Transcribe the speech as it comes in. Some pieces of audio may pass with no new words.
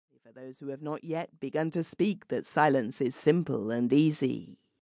for those who have not yet begun to speak that silence is simple and easy.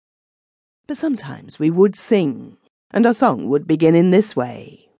 But sometimes we would sing, and our song would begin in this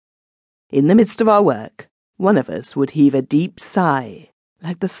way. In the midst of our work, one of us would heave a deep sigh,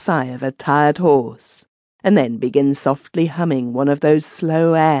 like the sigh of a tired horse, and then begin softly humming one of those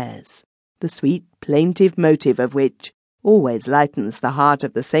slow airs, the sweet plaintive motive of which always lightens the heart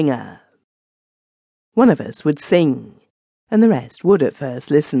of the singer. One of us would sing, and the rest would at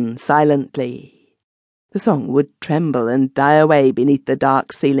first listen silently. The song would tremble and die away beneath the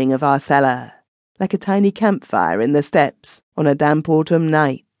dark ceiling of our cellar, like a tiny campfire in the steppes on a damp autumn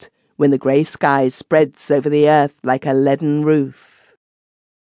night, when the grey sky spreads over the earth like a leaden roof.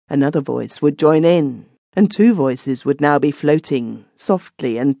 Another voice would join in, and two voices would now be floating,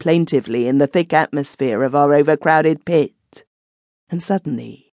 softly and plaintively, in the thick atmosphere of our overcrowded pit. And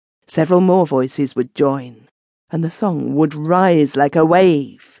suddenly, several more voices would join, and the song would rise like a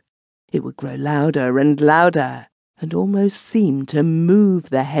wave. It would grow louder and louder, and almost seem to move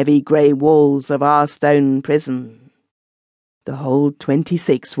the heavy grey walls of our stone prison. The whole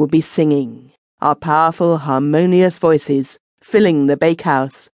 26 would be singing, our powerful, harmonious voices filling the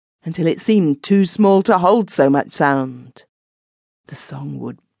bakehouse until it seemed too small to hold so much sound. The song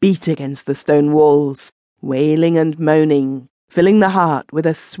would beat against the stone walls, wailing and moaning, filling the heart with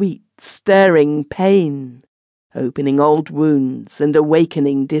a sweet, stirring pain, opening old wounds and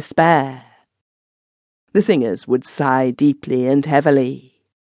awakening despair. The singers would sigh deeply and heavily.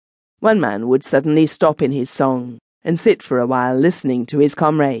 One man would suddenly stop in his song and sit for a while listening to his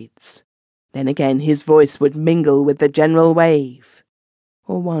comrades. Then again his voice would mingle with the general wave.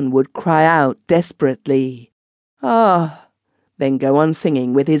 Or one would cry out desperately, "Ah!" then go on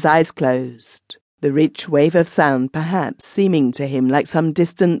singing with his eyes closed, the rich wave of sound perhaps seeming to him like some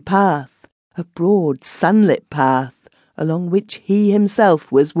distant path, a broad, sunlit path, along which he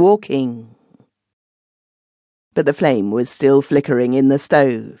himself was walking. But the flame was still flickering in the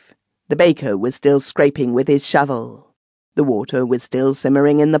stove. The baker was still scraping with his shovel. The water was still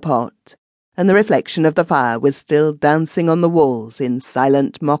simmering in the pot, and the reflection of the fire was still dancing on the walls in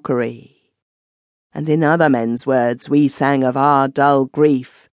silent mockery. And in other men's words we sang of our dull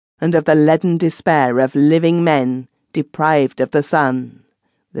grief, and of the leaden despair of living men deprived of the sun,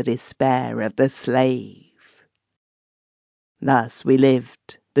 the despair of the slave. Thus we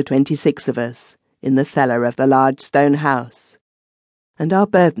lived, the 26 of us, in the cellar of the large stone house, and our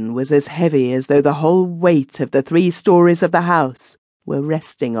burden was as heavy as though the whole weight of the 3 stories of the house were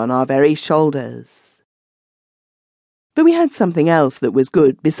resting on our very shoulders. But we had something else that was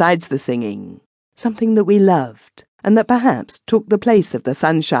good besides the singing, something that we loved, and that perhaps took the place of the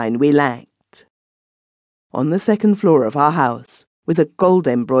sunshine we lacked. On the 2nd floor of our house was a gold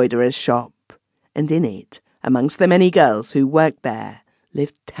embroiderer's shop, and in it, amongst the many girls who worked there,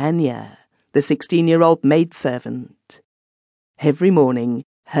 lived Tanya, the 16-year-old maidservant. Every morning,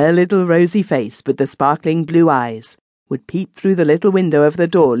 her little rosy face with the sparkling blue eyes would peep through the little window of the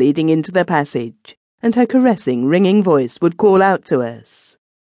door leading into the passage, and her caressing, ringing voice would call out to us,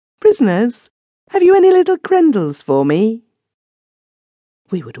 "Prisoners, have you any little crendels for me?"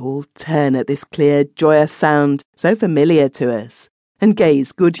 We would all turn at this clear, joyous sound, so familiar to us, and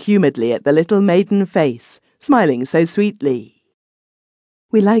gaze good-humouredly at the little maiden face, smiling so sweetly.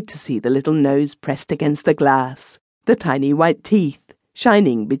 We liked to see the little nose pressed against the glass, the tiny white teeth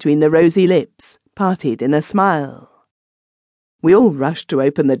shining between the rosy lips, parted in a smile. We all rushed to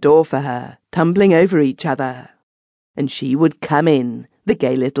open the door for her, tumbling over each other, and she would come in, the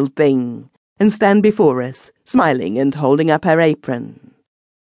gay little thing, and stand before us, smiling and holding up her apron.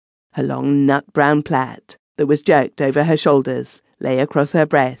 Her long nut-brown plait, that was jerked over her shoulders, lay across her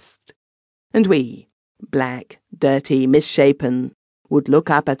breast, and we, black, dirty, misshapen, would look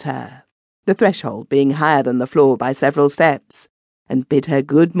up at her, the threshold being higher than the floor by several steps, and bid her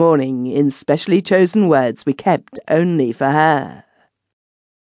good morning in specially chosen words we kept only for her.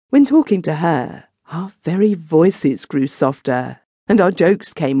 When talking to her, our very voices grew softer, and our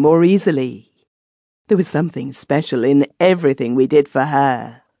jokes came more easily. There was something special in everything we did for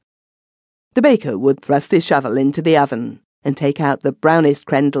her. The baker would thrust his shovel into the oven and take out the brownest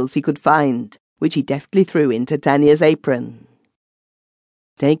crendels he could find, which he deftly threw into Tanya's apron.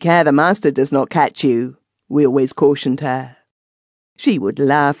 "Take care the master does not catch you," we always cautioned her. She would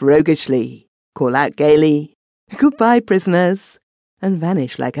laugh roguishly, call out gaily, "Goodbye, prisoners," and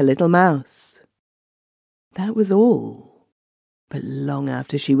vanish like a little mouse. That was all. But long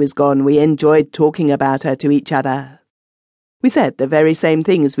after she was gone, we enjoyed talking about her to each other. We said the very same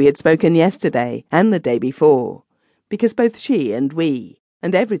things we had spoken yesterday and the day before, because both she and we,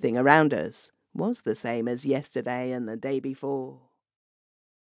 and everything around us, was the same as yesterday and the day before.